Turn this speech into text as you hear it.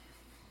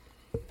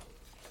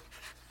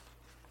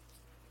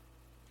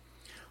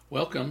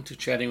Welcome to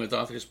Chatting with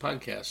Authors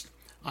podcast.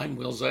 I'm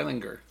Will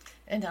Zeilinger.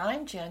 And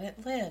I'm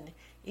Janet Lynn.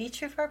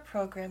 Each of our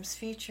programs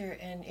feature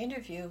an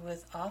interview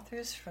with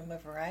authors from a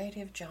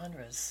variety of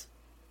genres.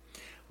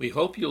 We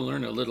hope you'll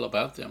learn a little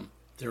about them,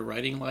 their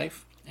writing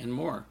life, and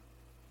more.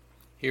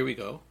 Here we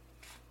go.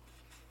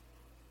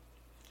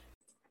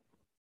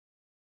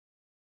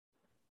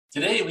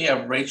 Today we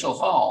have Rachel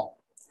Hall.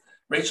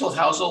 Rachel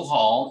Howzell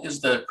Hall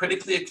is the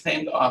critically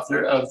acclaimed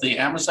author of the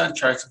Amazon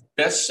Charts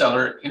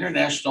bestseller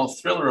International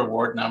Thriller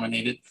Award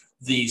nominated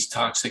These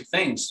Toxic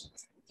Things.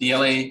 The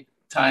LA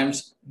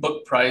Times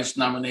Book Prize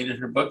nominated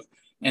her book,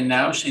 and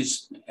now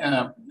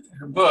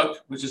her book,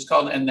 which is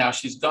called And Now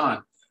She's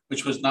Gone,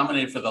 which was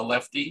nominated for the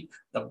Lefty,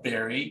 the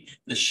Barry,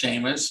 the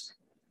Seamus,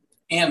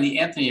 and the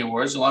Anthony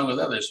Awards, along with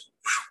others.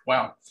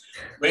 Wow.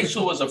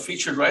 Rachel was a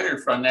featured writer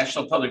for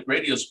National Public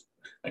Radio's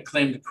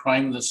acclaimed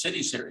Crime in the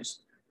City series.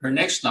 Her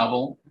next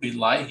novel, We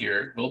Lie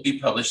Here, will be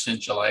published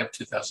in July of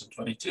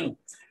 2022.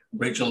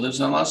 Rachel lives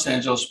in Los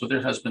Angeles with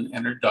her husband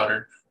and her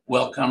daughter.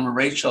 Welcome,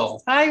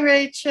 Rachel. Hi,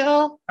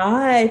 Rachel.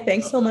 Hi,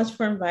 thanks so much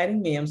for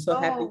inviting me. I'm so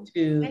happy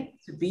to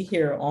be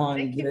here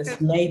on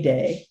this May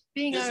Day.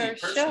 Being on our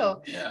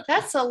show. Yeah.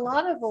 That's a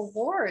lot of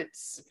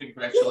awards.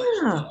 Congratulations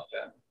on all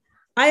that.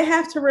 I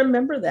have to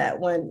remember that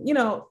when,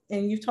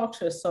 and you've talked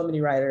to so many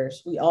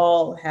writers, we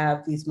all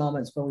have these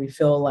moments where we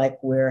feel like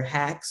we're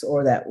hacks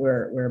or that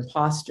we're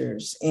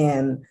imposters.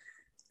 And,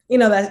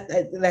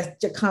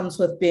 that comes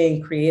with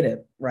being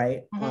creative,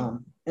 right? Mm-hmm.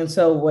 And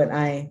so when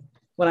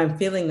I'm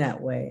feeling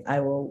that way, I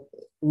will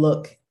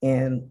look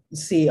and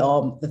see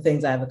all the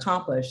things I've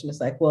accomplished. And it's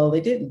like, well,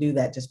 they didn't do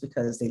that just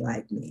because they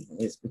like me.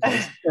 It's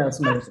because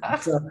some other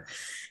things. So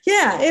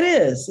yeah, it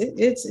is.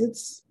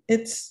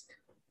 It's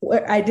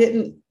where I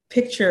didn't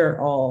picture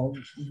all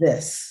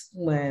this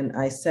when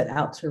I set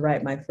out to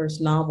write my first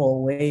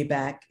novel way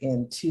back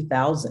in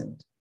 2000.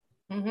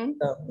 Mm-hmm.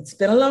 So it's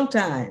been a long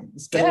time.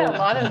 It's been a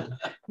lot of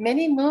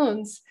many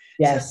moons.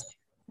 Yes.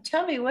 So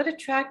tell me, what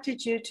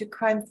attracted you to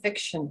crime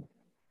fiction?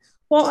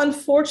 Well,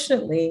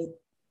 unfortunately,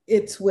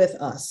 it's with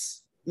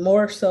us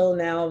more so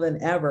now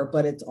than ever,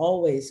 but it's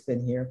always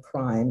been here,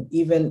 crime,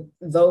 even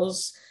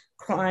those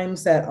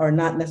crimes that are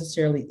not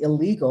necessarily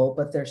illegal,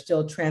 but they're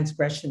still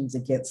transgressions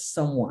against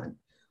someone.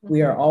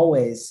 We are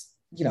always,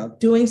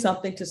 doing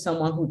something to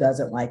someone who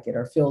doesn't like it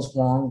or feels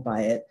wronged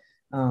by it.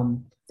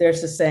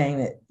 There's a saying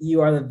that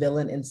you are the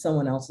villain in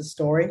someone else's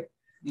story.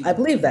 I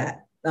believe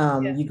that.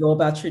 You go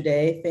about your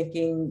day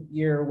thinking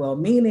you're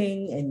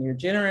well-meaning and you're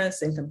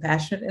generous and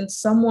compassionate, and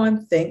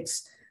someone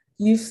thinks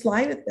you've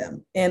slighted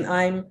them. And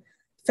I'm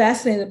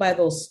fascinated by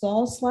those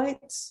small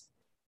slights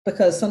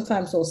because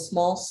sometimes those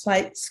small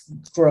slights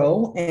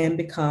grow and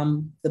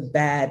become the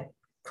bad,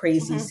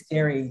 crazy,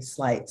 scary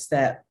slights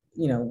that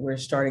we're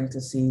starting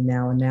to see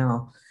now and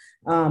now.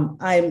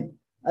 I'm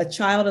a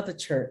child of the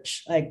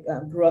church. I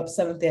grew up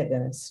Seventh-day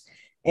Adventist.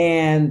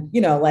 And,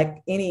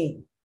 like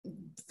any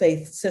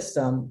faith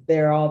system,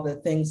 there are all the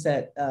things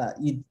that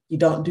you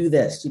don't do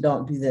this, you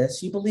don't do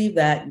this, you believe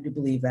that, you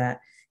believe that.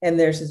 And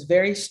there's this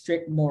very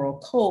strict moral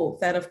code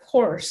that, of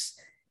course,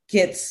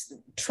 gets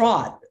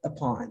trod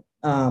upon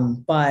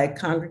by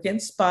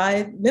congregants,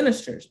 by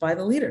ministers, by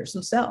the leaders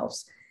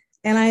themselves.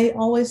 And I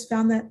always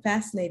found that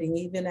fascinating,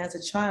 even as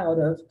a child,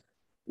 of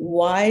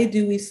why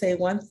do we say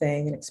one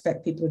thing and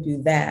expect people to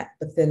do that,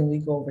 but then we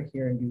go over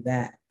here and do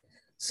that?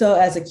 So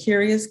as a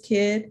curious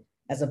kid,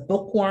 as a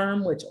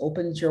bookworm, which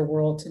opens your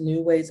world to new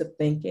ways of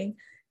thinking,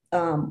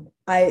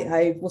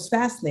 I was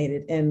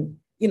fascinated. And,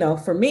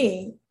 for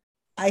me,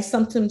 I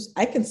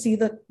can see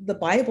the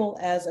Bible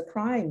as a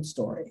crime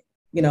story,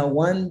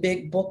 one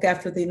big book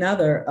after the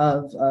other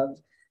of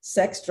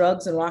sex,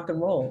 drugs, and rock and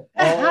roll,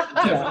 all,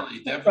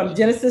 definitely. From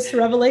Genesis to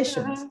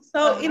Revelation.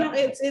 So,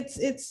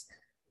 it's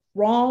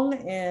wrong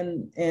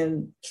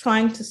and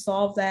trying to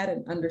solve that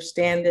and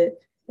understand it.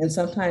 And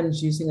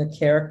sometimes using a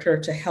character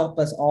to help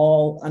us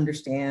all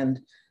understand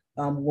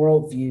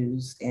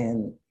worldviews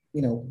and,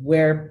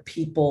 where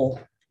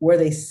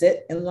they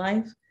sit in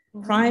life.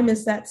 Mm-hmm. Crime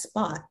is that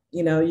spot.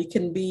 You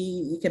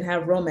can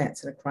have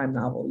romance in a crime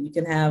novel. You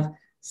can have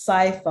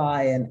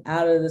sci-fi and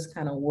out of this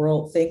kind of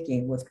world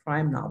thinking with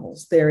crime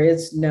novels. There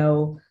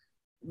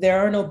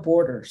are no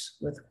borders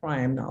with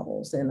crime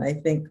novels. And I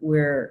think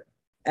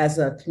as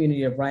a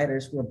community of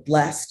writers, we're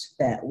blessed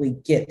that we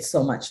get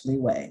so much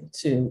leeway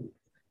to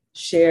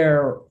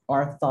share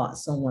our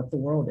thoughts on what the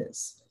world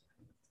is.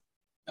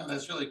 Oh,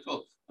 that's really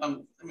cool.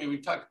 We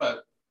talked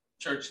about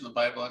church in the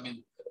Bible.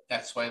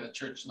 That's why the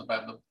church in the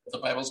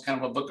Bible is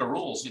kind of a book of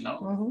rules,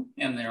 Mm-hmm.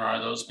 And there are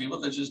those people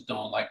that just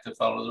don't like to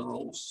follow the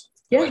rules.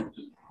 They like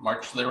to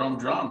march to their own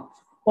drum.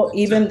 Well,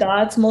 even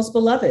God's most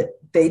beloved,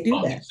 they do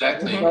that.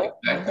 Exactly.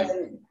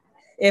 Exactly.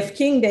 If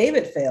King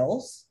David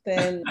fails,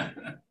 then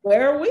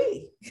where are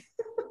we?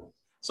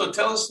 So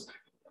tell us,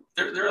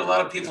 there are a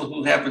lot of people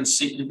who haven't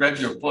read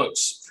your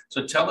books.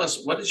 So tell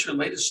us, what is your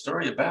latest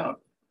story about?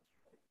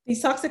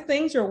 These Toxic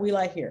Things, or We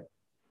Lie Here?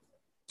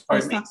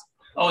 Pardon me?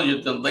 Oh,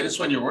 the latest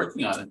one you're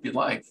working on, if you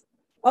like.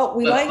 Oh,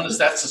 we like.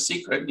 That's a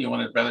secret. You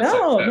want to rather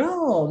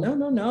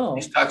no.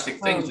 These Toxic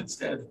Things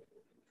instead.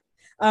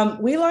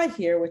 We Lie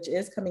Here, which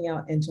is coming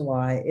out in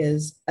July,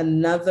 is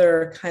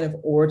another kind of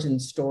origin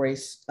story,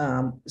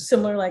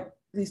 similar like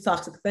these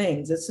toxic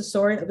things. It's the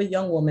story of a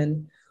young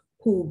woman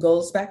who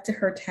goes back to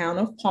her town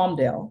of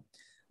Palmdale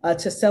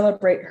to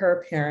celebrate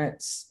her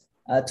parents'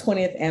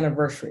 20th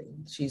anniversary.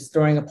 She's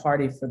throwing a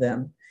party for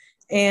them.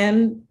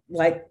 And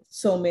like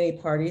so many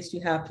parties,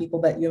 you have people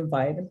that you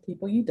invite and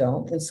people you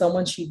don't. And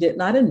someone she did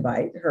not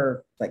invite,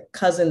 her like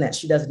cousin that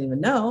she doesn't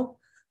even know,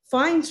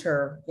 finds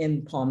her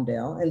in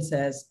Palmdale and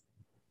says,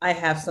 I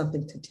have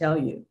something to tell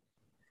you.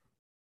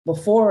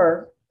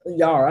 Before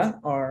Yara,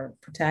 our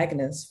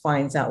protagonist,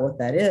 finds out what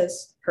that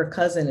is, her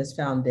cousin is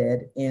found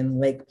dead in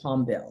Lake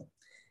Palmdale.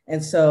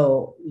 And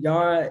so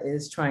Yara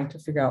is trying to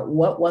figure out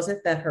what was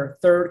it that her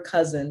third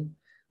cousin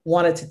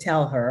wanted to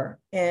tell her,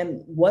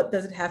 and what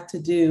does it have to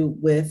do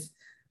with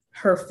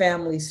her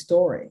family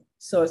story.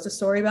 So it's a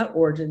story about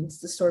origins,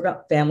 it's a story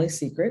about family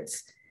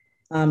secrets.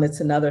 It's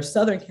another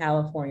Southern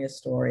California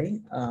story,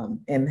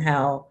 and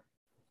how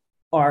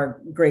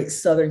our great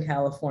Southern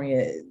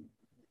California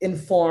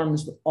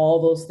informs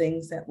all those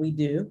things that we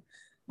do.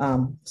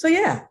 So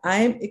yeah,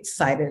 I'm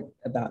excited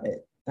about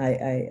it.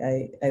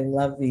 I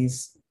love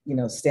these,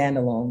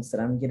 standalones that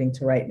I'm getting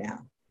to write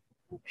now.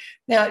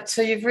 Now,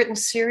 so you've written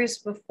series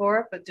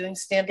before, but doing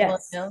standalone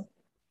now?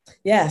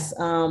 Yes.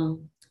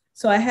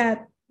 So I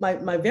had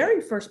my very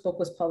first book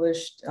was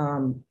published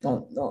on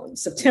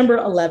September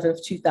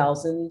 11th,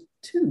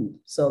 2002.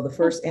 So the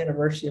first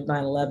anniversary of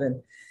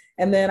 9/11.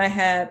 And then I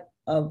had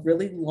a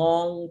really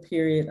long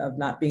period of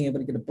not being able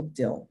to get a book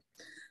deal.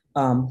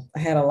 I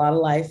had a lot of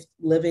life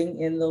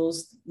living in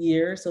those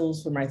years.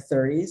 Those were my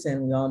 30s,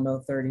 and we all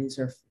know 30s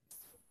are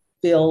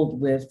filled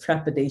with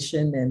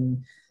trepidation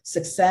and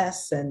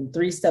success and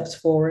 3 steps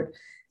forward.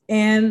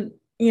 And,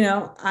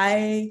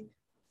 I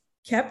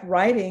kept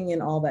writing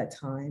in all that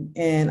time.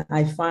 And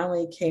I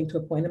finally came to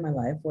a point in my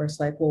life where it's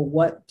like, well,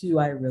 what do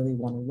I really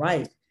want to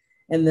write?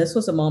 And this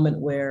was a moment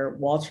where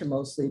Walter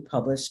Mosley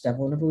published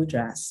Devil in a Blue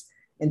Dress,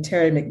 and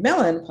Terry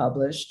McMillan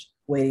published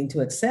Waiting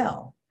to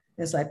Excel.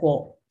 And it's like,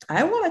 well,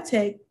 I want to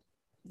take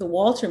the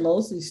Walter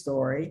Mosley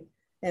story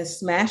and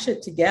smash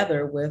it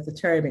together with the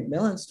Terry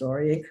McMillan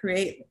story and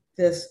create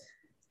this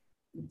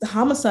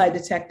homicide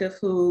detective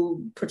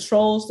who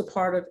patrols the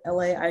part of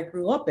LA I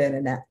grew up in,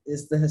 and that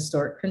is the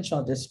historic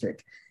Crenshaw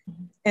district.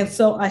 And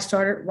so I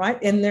started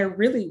writing, and there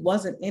really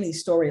wasn't any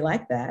story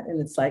like that. And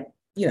it's like,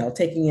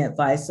 taking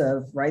advice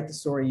of write the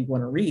story you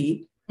want to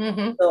read.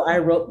 Mm-hmm. So I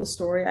wrote the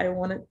story I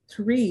wanted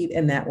to read,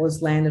 and that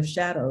was Land of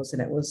Shadows.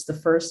 And it was the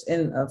first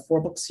in a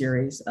 4-book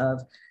series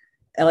of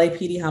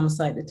LAPD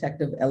homicide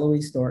detective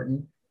Eloise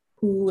Thornton,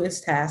 who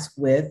is tasked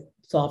with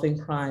solving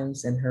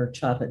crimes in her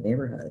childhood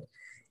neighborhood.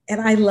 And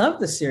I love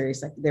the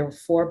series. Like, there were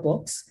 4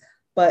 books,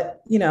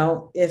 but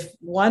if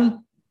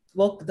one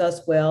book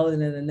does well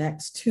and then the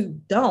next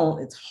 2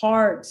 don't, it's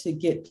hard to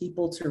get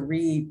people to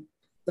read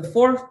the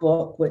 4th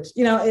book, which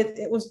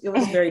it was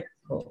very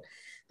difficult.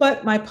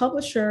 But my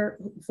publisher,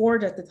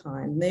 Forge at the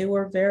time, they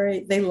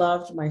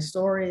loved my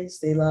stories,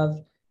 they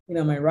loved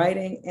my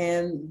writing,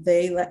 and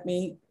they let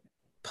me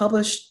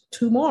publish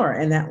 2 more,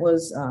 and that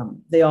was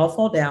They All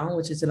Fall Down,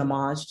 which is an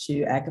homage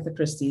to Agatha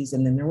Christie's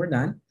And Then There Were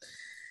None.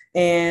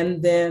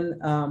 And then,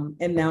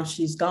 and Now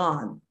She's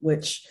Gone,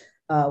 which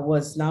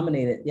was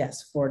nominated,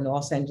 yes, for the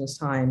Los Angeles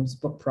Times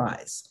Book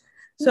Prize.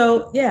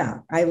 So yeah,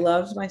 I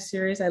loved my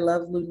series. I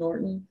love Lou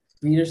Norton.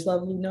 Readers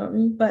love Lou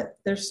Norton, but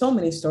there's so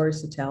many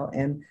stories to tell.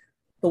 And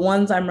the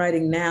ones I'm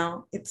writing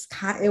now,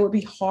 it would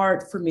be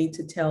hard for me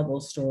to tell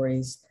those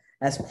stories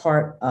as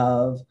part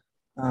of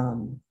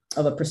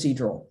a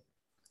procedural.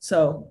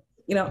 So,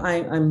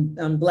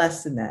 I'm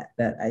blessed in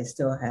that I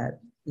still had,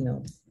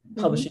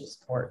 publishing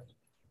support.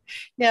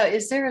 Now,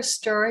 is there a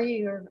story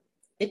you're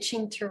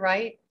itching to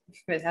write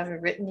but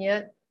haven't written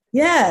yet?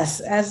 Yes.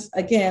 As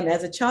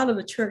a child of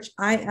the church,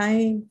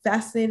 I'm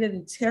fascinated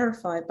and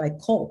terrified by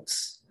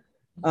cults.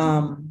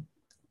 And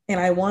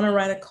I want to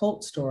write a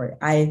cult story.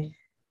 I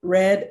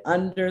read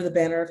Under the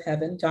Banner of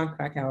Heaven, John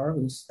Krakauer,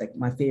 who's like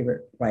my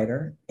favorite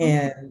writer.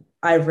 And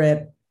I've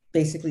read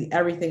basically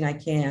everything I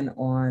can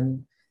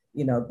on,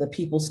 the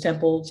People's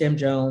Temple, Jim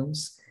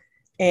Jones.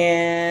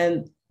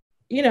 And,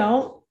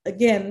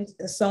 again,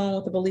 as someone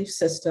with a belief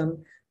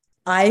system,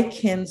 I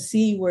can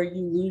see where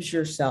you lose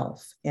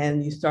yourself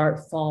and you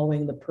start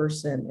following the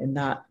person and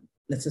not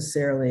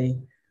necessarily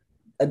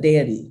a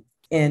deity,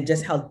 and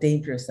just how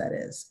dangerous that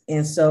is.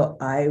 And so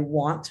I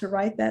want to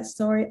write that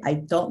story. I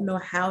don't know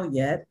how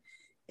yet,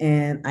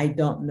 and I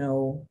don't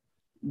know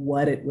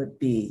what it would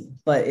be,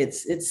 but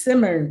it's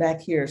simmering back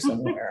here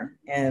somewhere.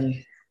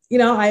 And,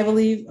 I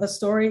believe a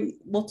story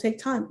will take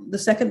time. The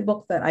second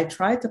book that I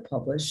tried to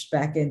publish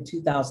back in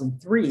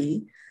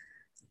 2003,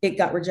 it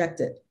got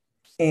rejected.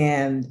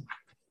 And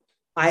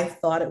I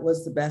thought it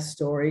was the best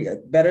story,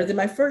 better than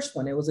my first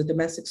one. It was a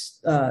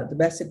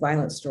domestic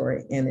violence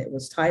story, and it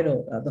was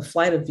titled The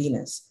Flight of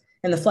Venus.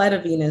 And The Flight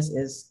of Venus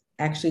is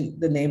actually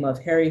the name of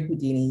Harry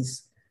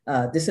Houdini's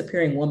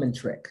disappearing woman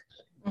trick.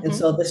 Mm-hmm. And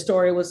so the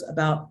story was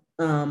about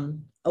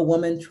a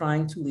woman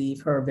trying to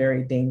leave her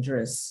very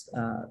dangerous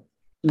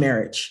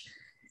marriage.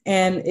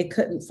 and it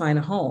couldn't find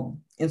a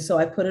home. And so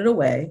I put it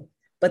away,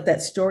 but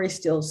that story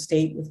still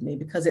stayed with me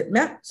because it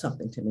meant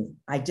something to me.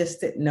 I just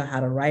didn't know how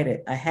to write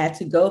it. I had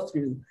to go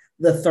through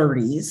the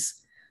 30s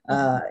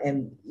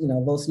and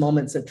those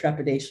moments of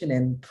trepidation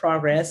and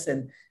progress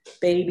and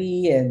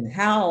baby and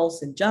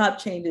house and job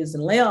changes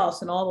and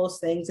layoffs and all those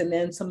things. And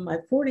then some of my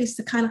 40s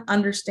to kind of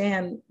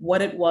understand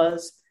what it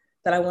was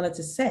that I wanted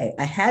to say.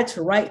 I had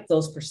to write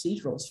those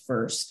procedurals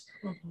first,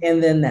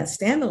 and then that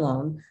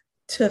standalone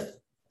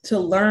to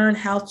learn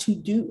how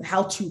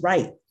to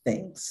write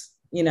things.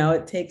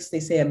 It takes, they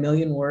say,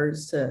 1,000,000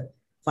 words to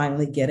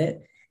finally get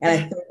it. And I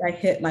think I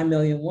hit my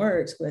 1,000,000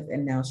 words with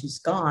And Now She's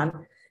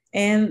Gone.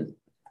 And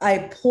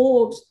I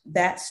pulled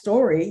that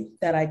story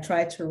that I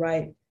tried to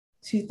write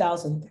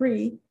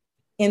 2003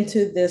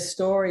 into this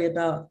story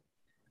about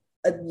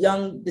a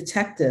young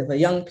detective, a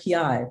young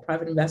PI,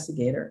 private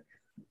investigator,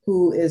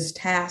 who is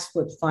tasked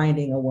with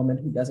finding a woman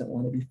who doesn't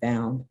want to be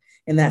found.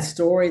 And that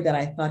story that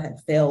I thought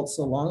had failed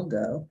so long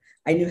ago,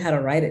 I knew how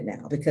to write it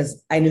now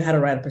because I knew how to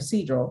write a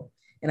procedural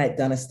and I'd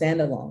done a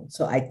standalone.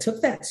 So I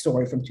took that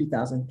story from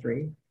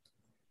 2003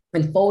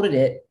 and folded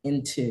it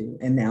into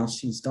And Now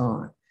She's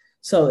Gone.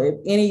 So if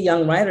any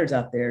young writers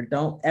out there,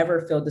 don't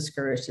ever feel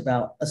discouraged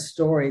about a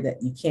story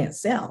that you can't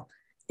sell.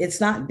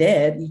 It's not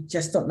dead. You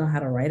just don't know how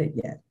to write it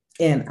yet.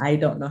 And I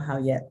don't know how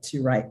yet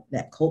to write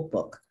that cult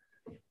book.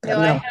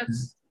 No,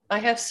 I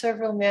have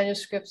several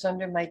manuscripts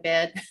under my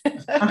bed.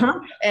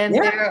 And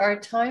Yeah. there are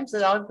times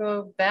that I'll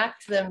go back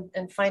to them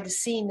and find a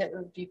scene that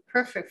would be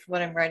perfect for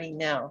what I'm writing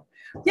now.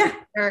 Yeah.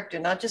 Character,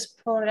 and I'll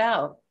just pull it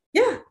out.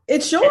 Yeah,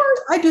 it's yours.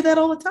 I do that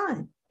all the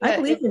time. I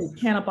believe in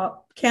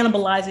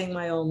cannibalizing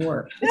my own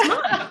work. It's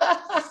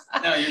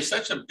mine. Now, you're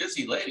such a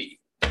busy lady.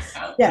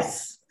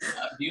 Yes.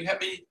 Do you have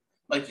any,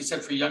 like you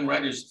said, for young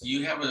writers, do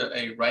you have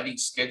a writing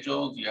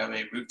schedule? Do you have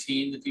a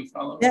routine that you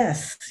follow?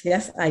 Yes,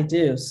 I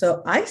do.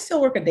 So I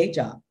still work a day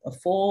job, a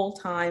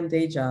full-time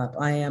day job.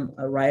 I am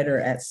a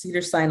writer at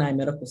Cedars-Sinai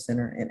Medical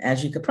Center. And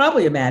as you could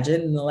probably imagine,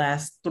 in the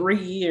last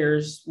 3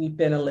 years, we've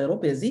been a little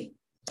busy.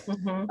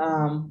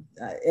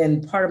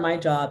 And part of my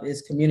job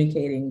is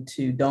communicating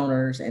to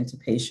donors and to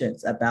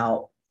patients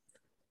about,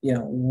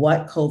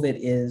 what COVID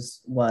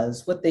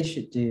was, what they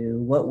should do,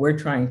 what we're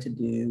trying to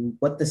do,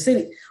 what the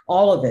city,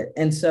 all of it.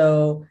 And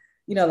so,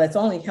 that's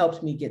only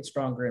helped me get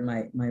stronger in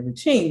my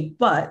routine.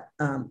 But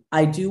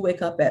I do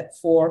wake up at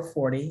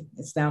 4:40.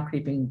 It's now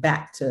creeping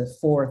back to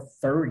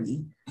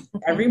 4:30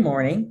 every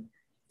morning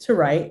to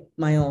write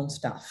my own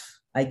stuff.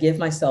 I give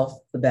myself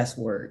the best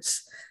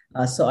words.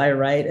 So I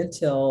write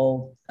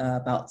until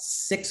about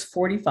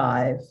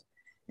 6:45,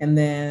 and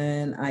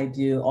then I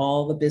do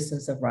all the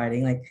business of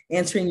writing, like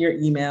answering your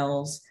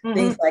emails,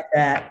 things like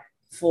that,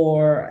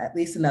 for at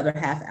least another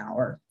half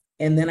hour.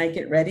 And then I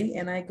get ready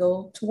and I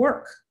go to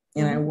work.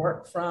 And I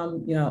work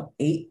from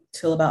 8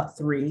 till about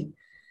 3.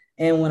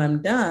 And when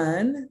I'm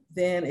done,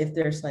 then if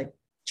there's like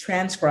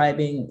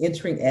transcribing,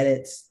 entering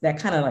edits, that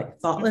kind of like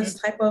thoughtless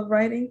type of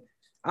writing,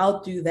 I'll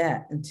do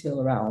that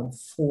until around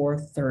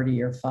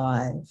 4:30 or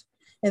 5.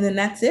 And then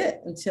that's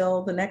it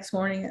until the next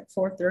morning at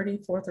 4:30,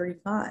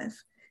 4:35.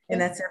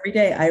 And that's every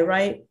day. I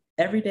write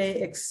every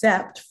day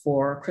except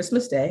for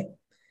Christmas Day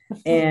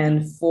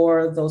and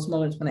for those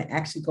moments when I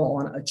actually go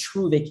on a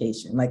true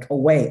vacation, like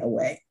away.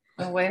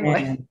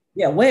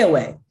 Yeah, way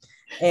away.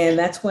 And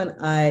that's when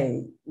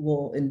I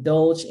will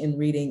indulge in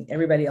reading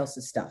everybody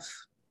else's stuff,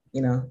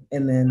 and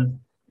then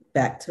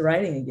back to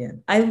writing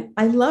again.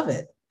 I love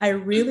it. I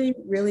really,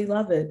 really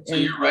love it. So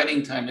your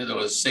writing time,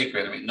 though, is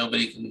sacred. I mean,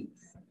 nobody can.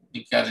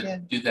 You got to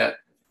do that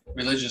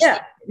religiously.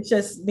 Yeah, it's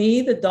just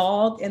me, the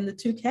dog, and the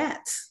 2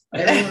 cats.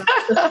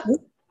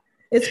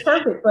 It's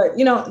perfect, but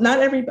not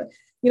everybody.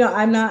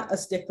 I'm not a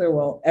stickler.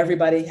 Well,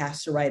 everybody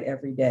has to write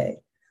every day,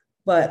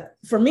 but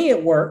for me,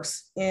 it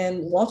works.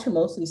 And Walter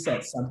Mosley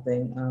said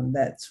something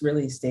that's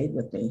really stayed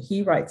with me.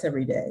 He writes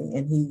every day,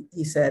 and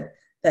he said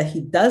that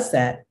he does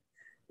that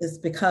is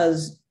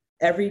because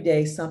every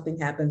day something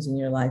happens in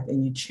your life,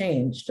 and you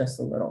change just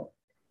a little.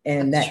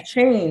 And that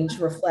change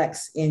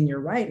reflects in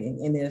your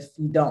writing. And if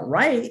you don't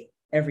write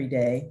every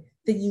day,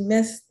 then you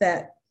miss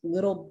that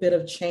little bit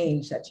of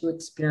change that you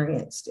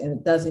experienced, and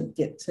it doesn't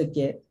get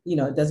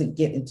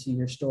into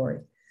your story.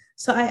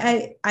 So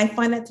I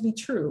find that to be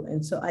true.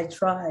 And so I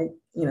try,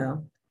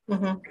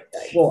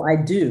 well,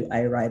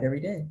 I write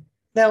every day.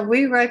 Now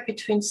we write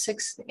between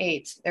 6 and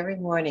 8 every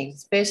morning.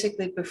 It's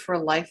basically before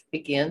life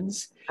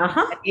begins.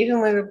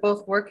 Even when we were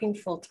both working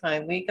full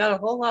time, we got a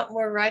whole lot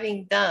more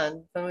writing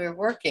done when we were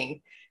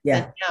working.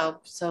 Yeah.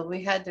 Now, so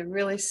we had to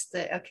really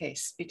stay,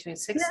 between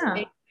 6 and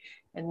 8,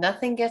 and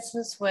nothing gets in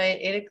this way.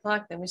 At 8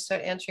 o'clock, then we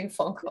start answering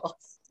phone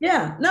calls.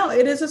 Yeah, no,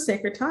 it is a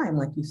sacred time,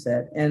 like you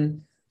said.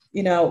 And,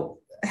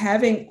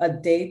 having a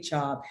day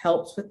job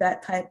helps with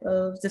that type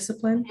of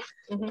discipline.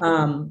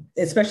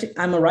 Especially,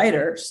 I'm a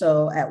writer.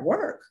 So at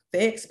work,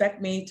 they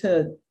expect me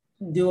to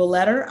do a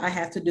letter. I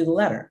have to do the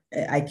letter.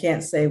 I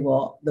can't say,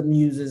 well, the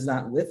muse is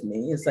not with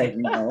me. It's like,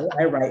 no,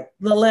 I write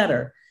the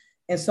letter.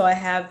 And so I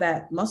have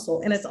that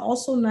muscle. And it's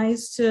also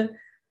nice to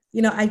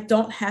I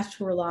don't have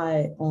to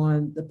rely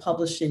on the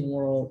publishing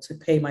world to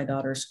pay my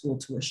daughter's school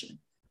tuition.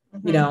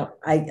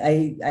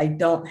 Mm-hmm. I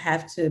don't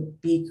have to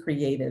be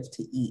creative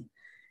to eat.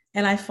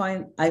 And I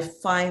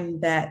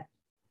find that,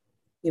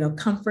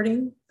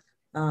 comforting,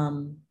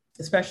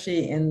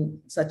 especially in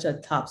such a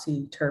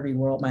topsy-turvy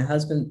world. My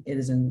husband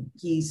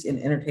he's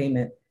in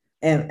entertainment.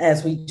 And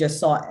as we just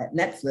saw at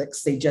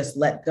Netflix, they just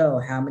let go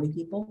how many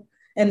people?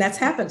 And that's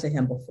happened to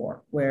him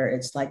before, where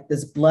it's like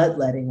this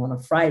bloodletting on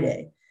a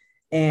Friday.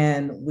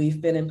 And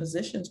we've been in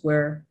positions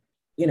where,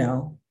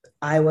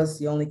 I was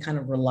the only kind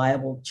of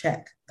reliable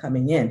check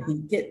coming in.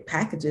 He'd get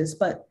packages,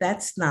 but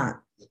that's not,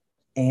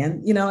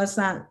 it's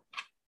not,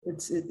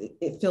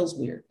 it feels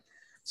weird.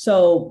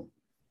 So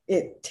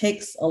it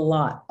takes a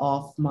lot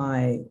off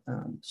my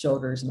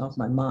shoulders and off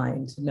my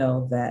mind to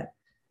know that,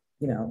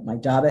 my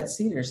job at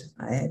Cedars,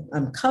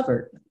 I'm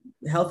covered,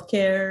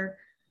 healthcare,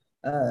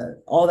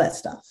 all that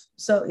stuff.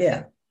 So,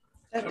 yeah.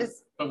 But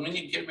when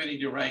you get ready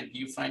to write, do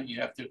you find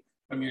you have to,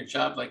 from your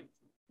job, like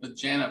with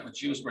Janet, when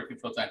she was working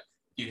full time,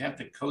 do you have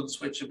to code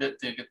switch a bit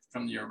to get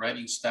from your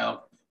writing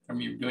style, from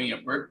you doing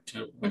at work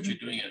to what you're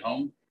doing at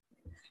home?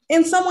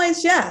 In some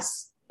ways,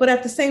 yes. But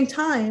at the same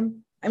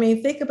time, I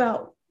mean, think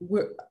about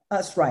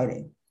us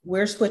writing.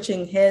 We're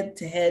switching head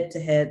to head to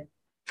head,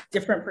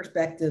 different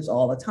perspectives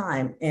all the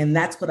time. And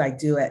that's what I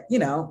do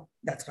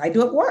that's what I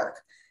do at work.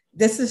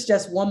 This is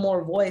just one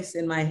more voice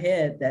in my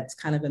head that's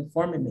kind of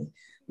informing me.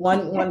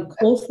 One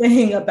cool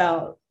thing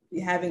about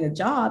having a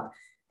job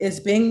is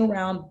being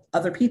around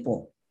other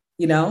people.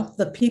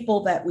 The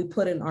people that we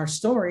put in our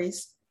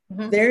stories,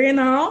 they're in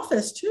our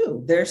office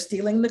too. They're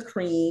stealing the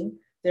cream.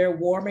 They're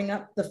warming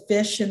up the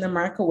fish in the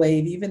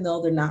microwave, even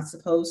though they're not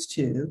supposed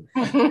to.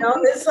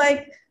 It's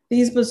like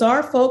these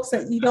bizarre folks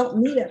that you don't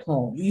meet at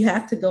home. You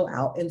have to go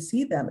out and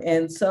see them.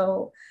 And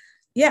so,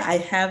 yeah, I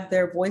have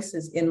their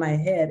voices in my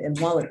head. And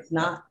while it's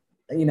not,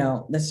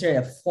 necessarily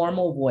a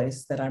formal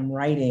voice that I'm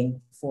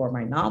writing for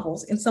my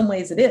novels, in some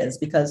ways it is,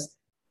 because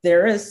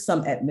there is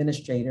some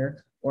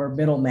administrator or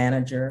middle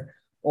manager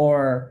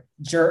or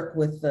jerk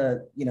with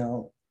the,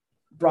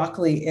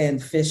 broccoli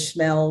and fish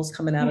smells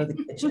coming out of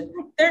the kitchen.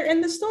 They're in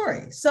the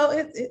story. So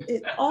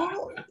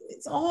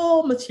it's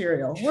all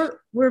material.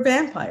 We're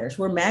vampires.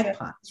 We're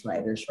magpies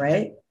writers,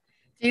 right?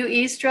 Do you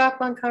eavesdrop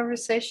on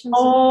conversations?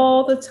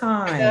 All the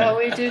time. Yeah,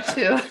 we do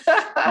too.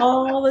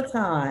 All the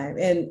time.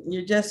 And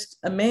you're just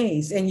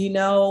amazed. And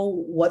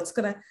what's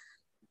going to,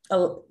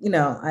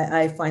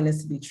 I find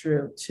this to be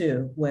true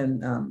too.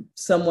 When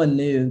someone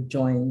new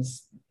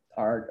joins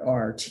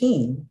our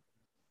team,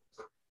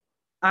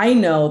 I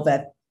know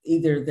that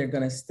either they're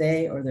going to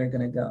stay or they're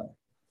going to go,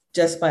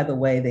 just by the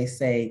way they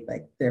say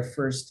like their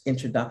first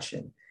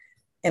introduction.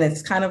 And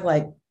it's kind of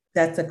like,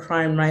 that's a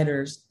crime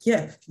writer's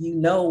gift. You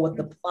know what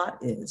the plot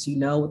is. You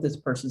know what this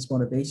person's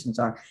motivations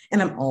are.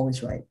 And I'm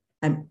always right.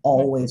 I'm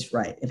always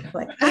right. And people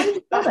are like, how do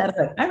you know that?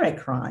 Like, I write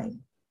crime.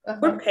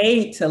 We're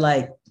paid to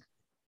like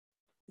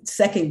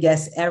second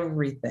guess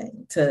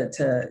everything,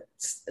 to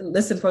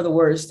listen for the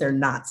words they're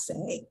not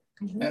saying.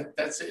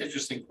 That's an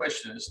interesting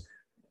question, is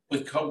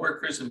with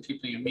coworkers and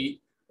people you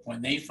meet, when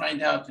they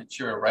find out that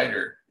you're a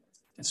writer,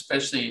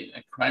 especially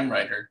a crime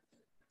writer,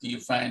 do you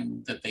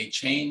find that they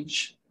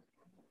change?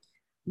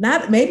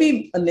 Not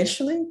maybe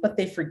initially, but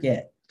they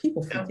forget.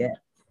 People forget.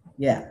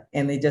 Yeah.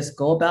 And they just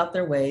go about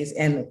their ways,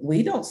 and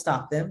we don't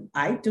stop them.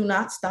 I do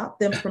not stop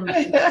them from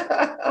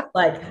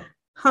like,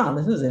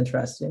 this is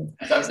interesting.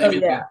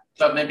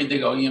 Thought maybe they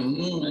go,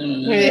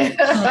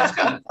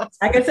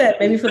 Like I said,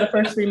 maybe for the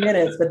first 3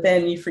 minutes, but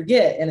then you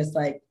forget, and it's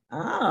like,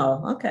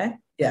 oh, okay.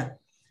 Yeah.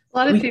 A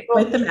lot of people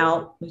wait them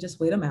out. We just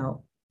wait them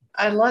out.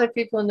 A lot of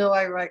people know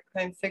I write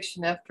crime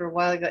fiction after a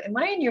while. I go, am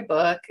I in your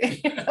book?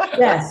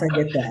 Yes, I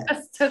get that.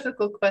 That's a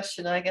typical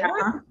question. I get,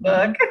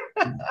 book.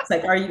 It's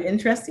like, are you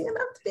interesting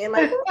enough to be in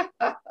my book?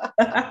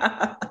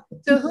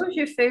 So who's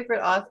your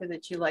favorite author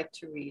that you like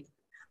to read?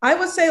 I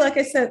would say, like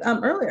I said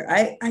earlier,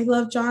 I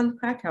love John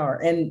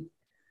Krakauer. And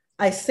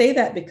I say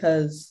that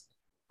because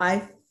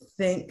I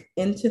think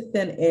Into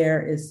Thin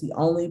Air is the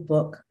only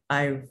book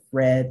I've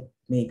read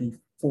maybe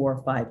 4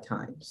 or 5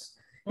 times.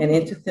 And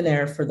Into Thin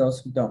Air, for those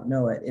who don't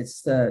know it,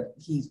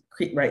 he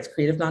writes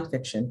creative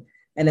nonfiction,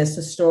 and it's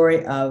the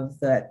story of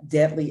the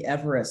deadly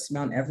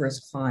Mount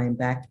Everest climb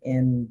back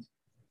in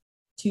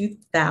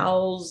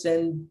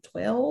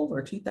 2012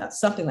 or 2000,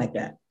 something like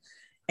that.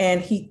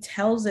 And he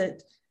tells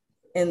it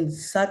in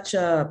such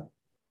a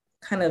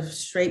kind of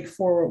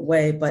straightforward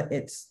way, but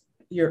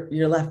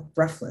you're left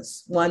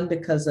breathless. One,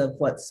 because of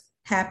what's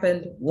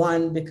happened.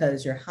 One,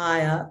 because you're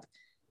high up,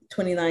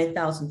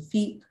 29,000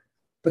 feet,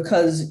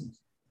 because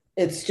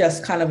it's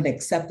just kind of an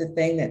accepted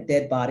thing that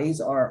dead bodies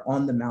are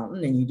on the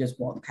mountain and you just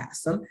walk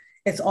past them.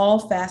 It's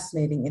all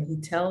fascinating. And he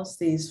tells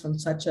these from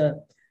such a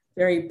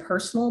very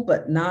personal,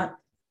 but not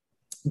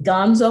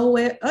gonzo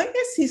way. I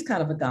guess he's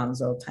kind of a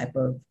gonzo type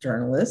of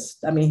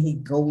journalist. I mean, he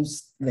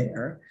goes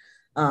there,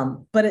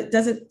 but it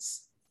doesn't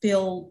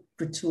feel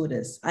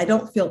gratuitous. I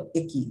don't feel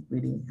icky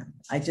reading him.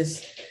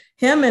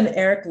 Him and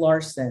Eric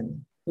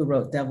Larson, who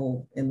wrote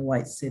Devil in the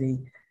White City,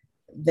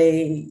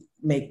 they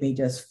make me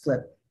just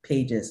flip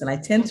pages. And I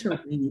tend to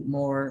read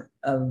more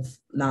of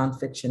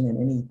nonfiction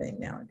than anything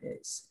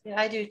nowadays. Yeah,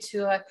 I do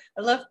too. I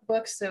love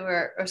books that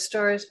were or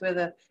stories where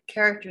the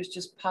characters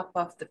just pop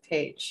off the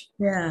page.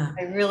 Yeah.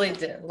 I really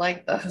did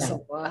like those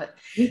a lot.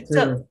 Me too.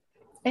 So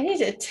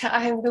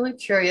I'm really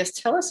curious.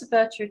 Tell us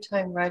about your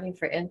time writing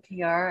for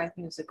NPR. I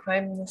think it was A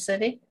Crime in the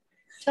City.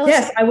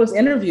 Yes, I was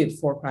interviewed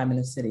for Crime in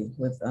the City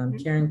with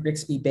Karen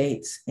Grigsby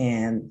Bates.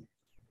 And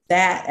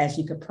that, as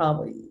you could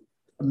probably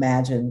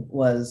imagine,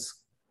 was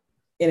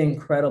an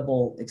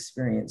incredible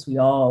experience. We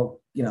all,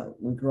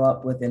 we grew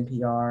up with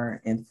NPR,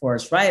 and for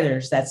us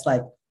writers, that's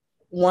like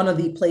one of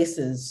the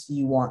places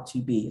you want to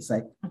be. It's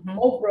like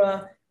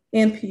Oprah,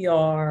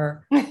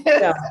 NPR,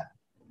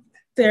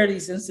 there are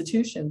these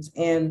institutions.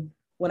 And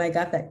when I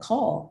got that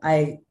call,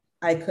 I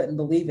couldn't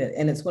believe it.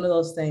 And it's one of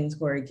those things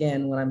where,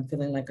 again, when I'm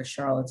feeling like a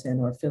charlatan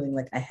or feeling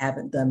like I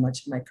haven't done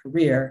much in my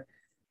career,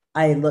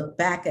 I look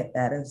back at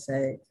that and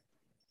say,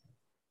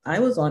 I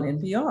was on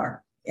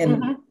NPR.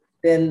 And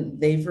then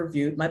they've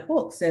reviewed my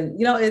books. And,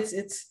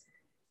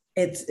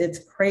 it's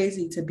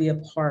crazy to be a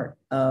part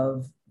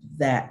of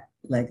that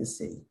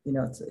legacy.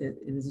 It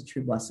is a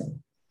true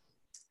blessing.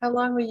 How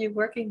long were you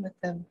working with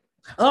them?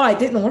 Oh, I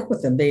didn't work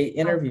with them. They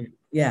interviewed.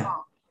 Yeah.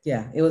 Oh.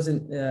 Yeah, it was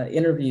an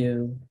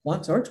interview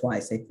once or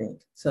twice, I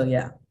think. So,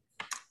 yeah.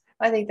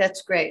 I think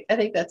that's great. I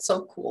think that's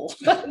so cool.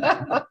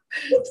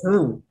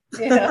 True.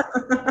 Yeah.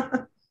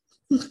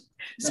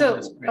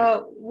 So,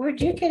 would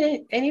you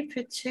get any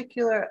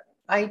particular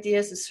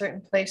ideas at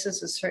certain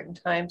places at certain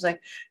times?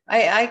 Like,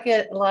 I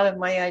get a lot of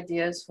my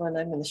ideas when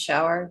I'm in the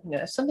shower.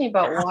 Something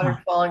about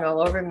water falling all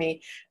over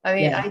me. I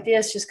mean,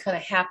 ideas just kind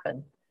of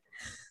happen.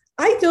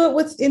 I do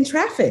it in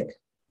traffic,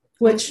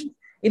 which...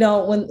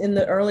 when in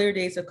the earlier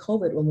days of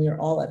COVID, when we were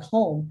all at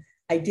home,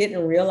 I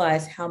didn't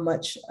realize how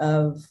much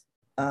of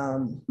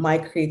my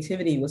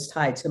creativity was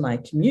tied to my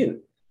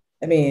commute.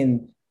 I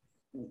mean,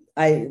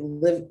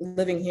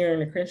 living here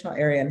in the Crenshaw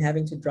area and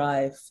having to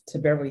drive to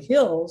Beverly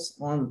Hills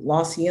on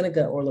La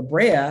Cienega or La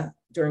Brea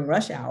during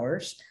rush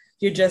hours,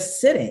 you're just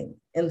sitting.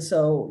 And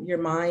so your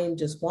mind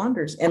just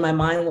wanders, and my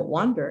mind would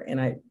wander, and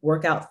I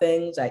work out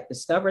things, I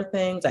discover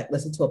things, I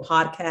listen to a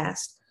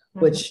podcast,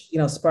 which,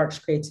 sparks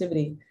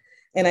creativity.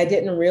 And I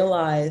didn't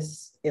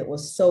realize it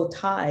was so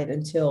tied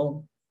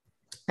until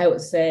I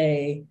would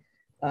say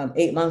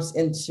 8 months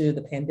into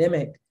the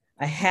pandemic.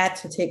 I had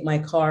to take my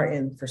car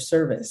in for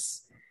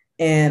service.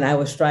 And I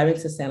was driving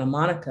to Santa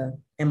Monica,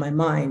 and my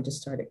mind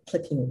just started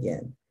clicking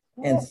again.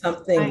 And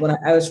when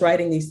I was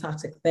writing these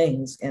toxic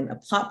things, and a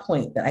plot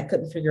point that I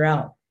couldn't figure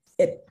out,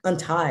 it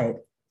untied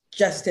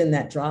just in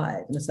that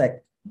drive. And it's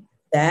like,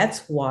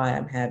 that's why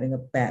I'm having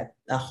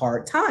a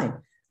hard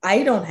time.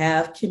 I don't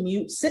have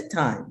commute sit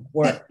time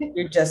where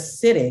you're just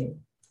sitting,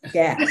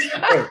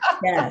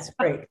 gas,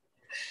 break.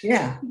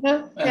 Yeah.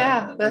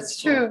 Yeah, that's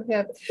true.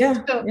 Yeah.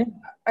 So,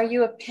 are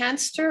you a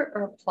pantster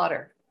or a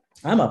plotter?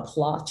 I'm a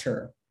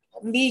plotter.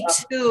 Me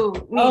too.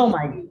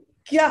 My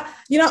God.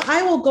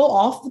 I will go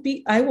off the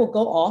beat. I will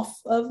go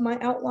off of my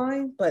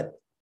outline, but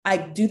I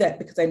do that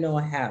because I know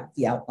I have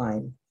the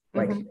outline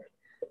right here.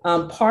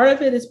 Part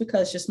of it is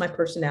because just my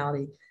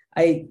personality.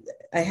 I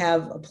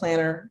have a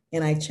planner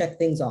and I check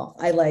things off.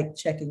 I like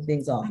checking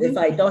things off. If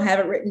I don't have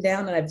it written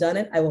down and I've done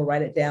it, I will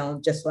write it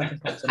down just so I can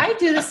post it. I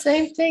do the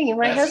same thing. And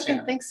my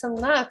husband thinks I'm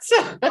nuts.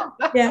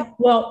 Yeah.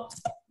 Well,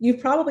 you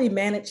probably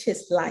manage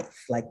his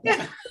life like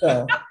that.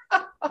 So,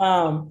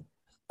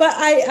 but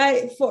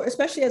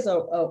especially as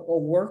a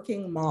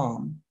working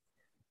mom,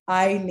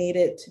 I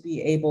needed to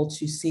be able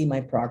to see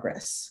my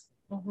progress.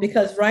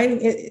 Because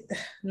writing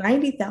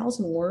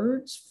 90,000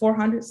 words,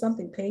 400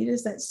 something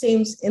pages, that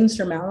seems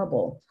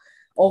insurmountable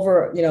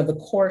over, the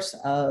course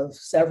of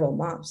several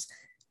months.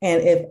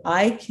 And if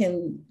I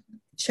can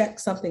check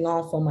something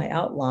off on my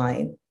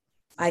outline,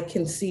 I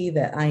can see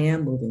that I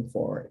am moving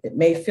forward. It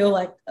may feel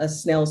like a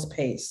snail's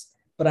pace,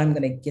 but I'm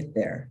going to get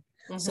there.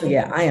 So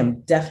yeah, I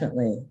am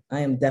definitely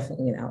an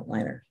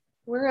outliner.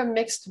 We're a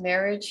mixed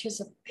marriage. He's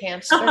a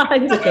pantser.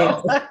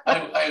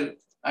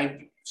 I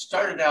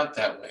started out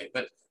that way,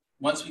 but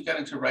once we got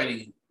into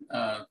writing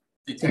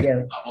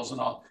detective novels and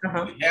all,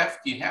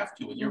 you have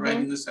to when you're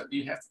writing this stuff,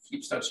 you have to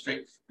keep stuff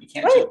straight. You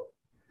can't just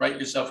write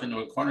yourself into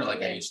a corner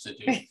like I used to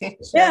do.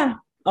 So, yeah,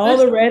 all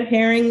the red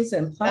herrings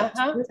and plot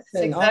twists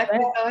and exactly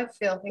all that. How I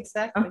feel.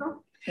 Exactly.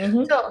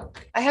 So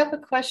I have a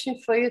question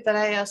for you that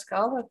I ask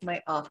all of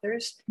my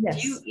authors.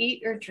 Yes. Do you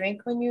eat or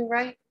drink when you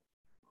write?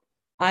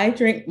 I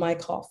drink my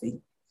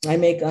coffee. I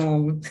make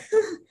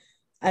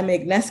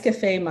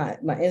Nescafe,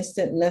 my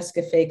instant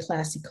Nescafe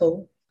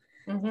Classico.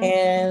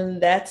 And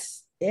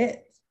that's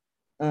it.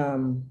 I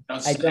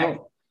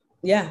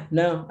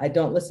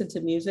don't listen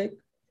to music.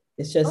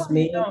 It's just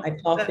me, my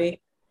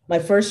coffee. My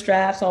first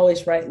drafts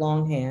always write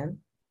longhand.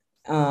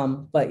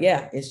 But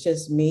yeah, it's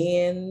just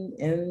me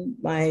and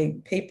my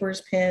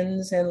papers,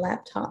 pens, and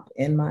laptop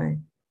and my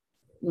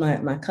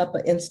cup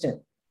of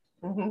instant.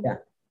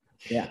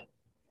 Yeah.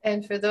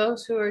 And for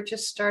those who are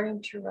just starting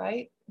to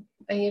write,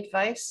 any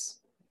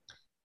advice?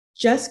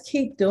 Just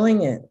keep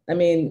doing it. I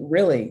mean,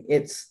 really,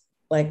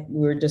 like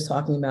we were just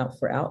talking about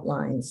for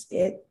outlines,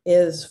 it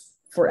is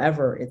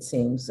forever, it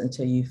seems,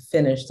 until you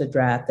finish the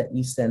draft that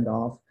you send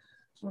off.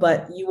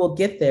 But you will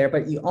get there,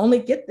 but you only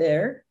get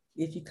there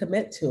if you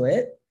commit to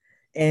it.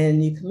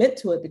 And you commit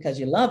to it because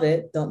you love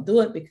it. Don't do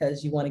it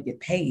because you want to get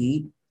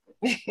paid.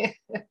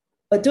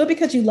 But do it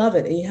because you love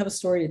it and you have a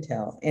story to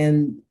tell.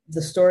 And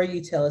the story you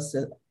tell is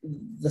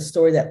the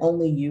story that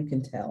only you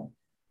can tell.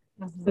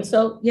 Mm-hmm. And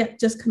so, yeah,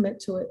 just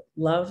commit to it.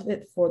 Love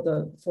it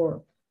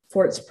for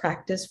its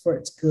practice, for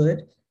its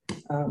good.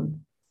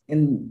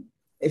 And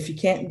if you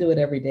can't do it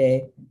every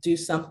day, do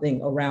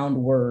something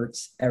around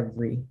words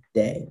every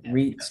day.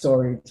 Read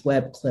stories,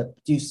 web clip,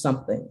 do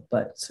something,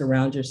 but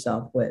surround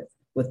yourself with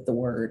the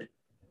word.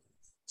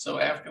 So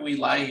after we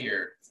lie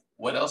here,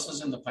 what else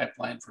is in the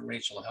pipeline for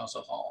Rachel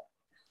Howzell Hall?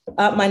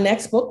 My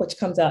next book, which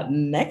comes out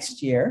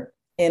next year,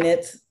 and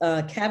it's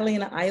a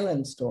Catalina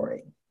Island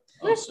story.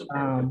 Oh,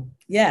 super.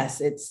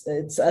 Yes,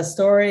 it's a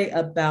story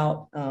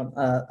about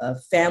a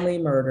family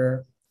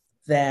murder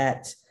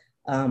that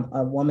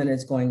a woman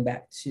is going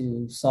back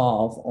to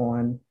solve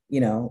on,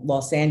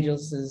 Los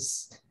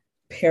Angeles's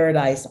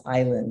Paradise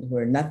Island,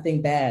 where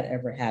nothing bad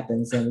ever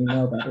happens, and we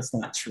know that it's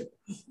not true.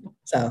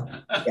 So,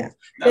 yeah,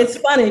 it's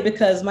funny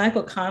because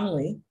Michael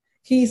Connelly,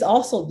 he's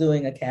also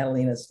doing a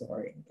Catalina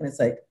story, and it's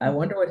like, I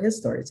wonder what his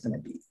story is going to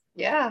be.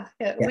 Yeah,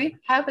 we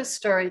have a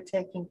story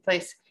taking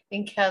place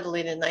in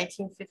Catalina in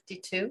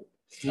 1952.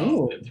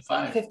 Oh,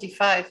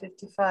 55.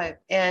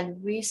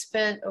 And we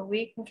spent a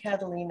week in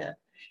Catalina,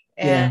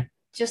 and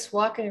just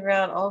walking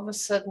around, all of a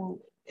sudden,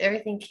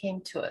 everything came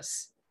to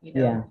us. We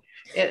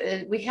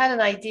had an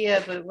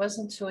idea, but it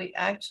wasn't until we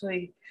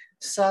actually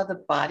saw the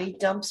body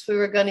dumps we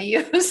were going to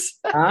use. This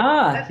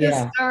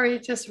story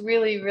just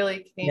really,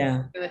 really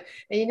came to it.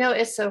 And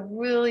it's a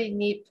really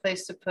neat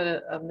place to put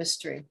a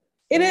mystery.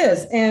 It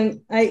is.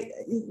 And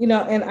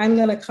and I'm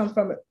going to come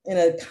from it in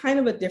a kind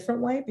of a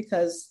different way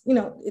because,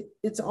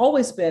 it's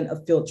always been a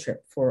field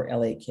trip for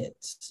LA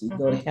kids. You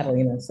go to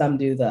Catalina, some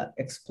do the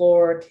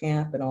Explorer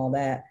camp and all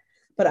that.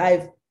 But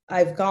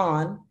I've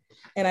gone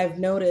and I've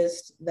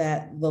noticed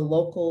that the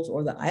locals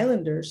or the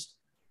islanders,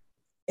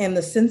 and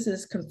the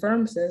census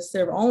confirms this,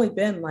 there have only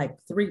been like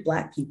 3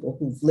 Black people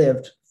who've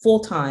lived full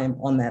time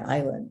on that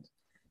island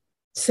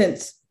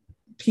since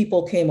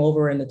people came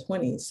over in the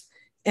 1920s.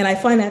 And I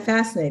find that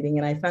fascinating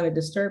and I find it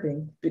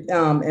disturbing.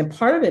 And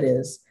part of it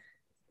is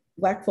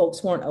Black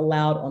folks weren't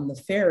allowed on the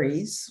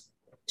ferries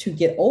to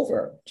get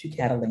over to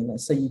Catalina.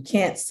 So you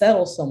can't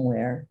settle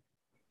somewhere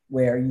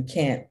where you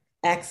can't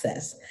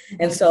access.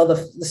 And so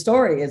the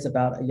story is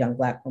about a young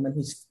Black woman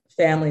whose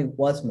family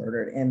was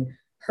murdered and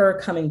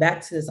her coming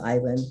back to this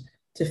island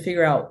to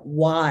figure out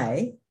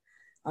why.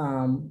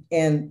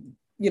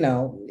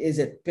 Is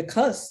it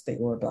because they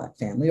were a Black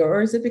family,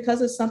 or is it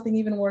because it's something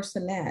even worse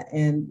than that?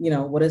 And,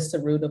 what is the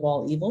root of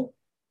all evil?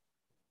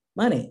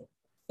 Money.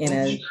 And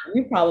as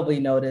you probably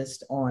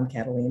noticed on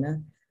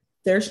Catalina,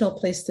 there's no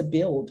place to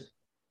build.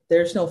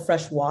 There's no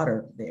fresh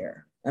water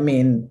there. I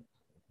mean,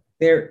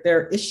 there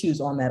are issues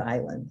on that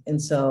island.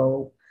 And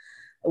so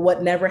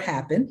What Never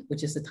Happened,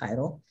 which is the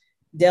title,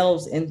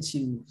 delves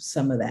into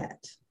some of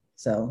that.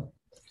 So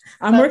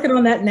I'm working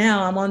on that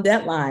now. I'm on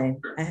deadline.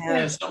 I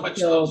have so much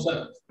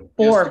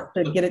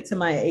to get it to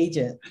my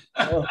agent.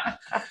 Oh.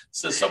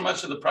 So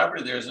much of the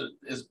property there is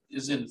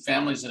in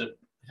families that have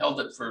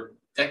held it for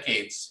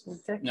decades.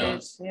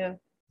 Yeah.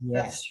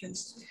 Yes.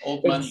 It's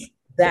old money.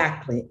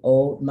 Exactly.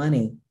 Old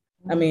money.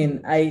 I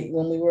mean,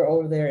 when we were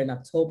over there in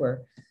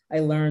October, I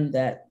learned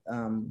that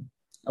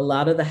a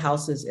lot of the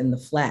houses in the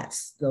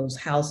flats,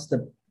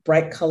 the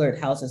bright colored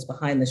houses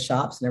behind the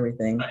shops and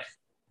everything,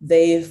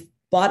 they've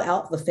bought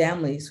out the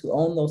families who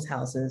own those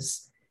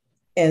houses,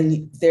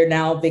 and they're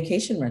now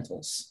vacation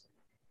rentals.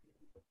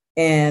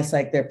 And it's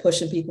like they're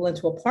pushing people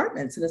into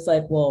apartments, and it's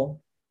like, well,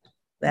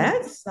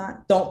 that's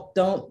not. Don't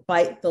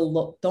bite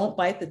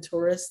the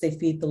tourists. They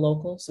feed the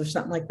locals, or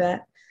something like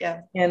that.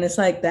 Yeah. And it's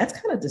like that's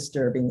kind of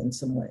disturbing in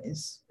some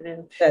ways.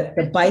 That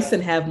the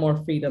bison have more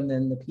freedom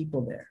than the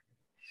people there.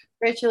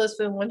 Rachel, it's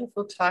been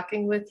wonderful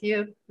talking with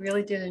you.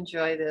 Really did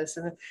enjoy this.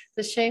 And it's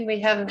a shame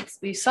we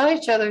saw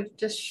each other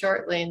just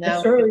shortly.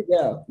 Now, sure we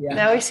go. Yeah.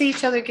 Now we see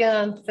each other again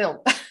on film.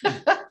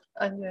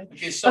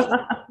 Okay, so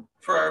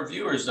for our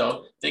viewers,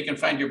 though, they can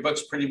find your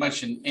books pretty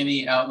much in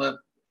any outlet.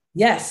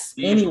 Yes,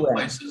 anywhere.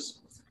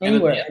 Places.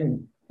 Anywhere.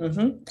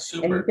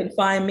 Super. And you can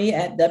find me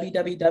at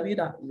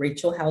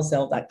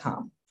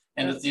www.rachelhowzell.com.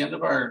 And at the end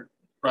of our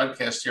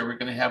broadcast here, we're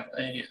going to have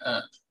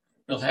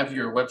we'll have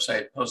your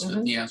website posted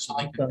at the end so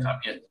they can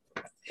copy it.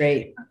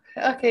 Great.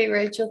 Okay,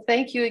 Rachel,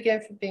 thank you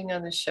again for being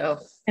on the show.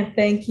 And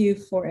thank you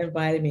for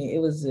inviting me. It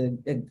was a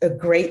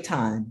great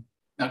time.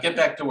 Now get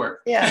back to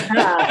work. Yeah.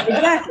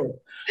 Exactly.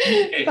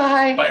 Okay.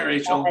 Bye. Bye,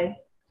 Rachel. Bye.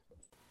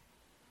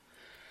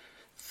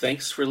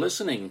 Thanks for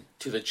listening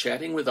to the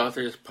Chatting with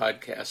Authors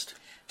podcast.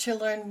 To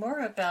learn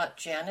more about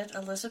Janet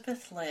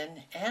Elizabeth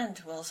Lynn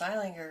and Will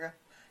Zeilinger,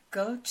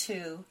 go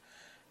to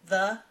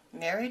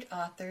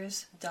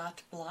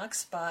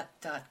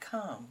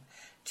themarriedauthors.blogspot.com.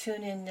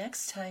 Tune in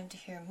next time to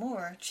hear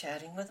more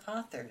Chatting with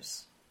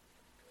Authors.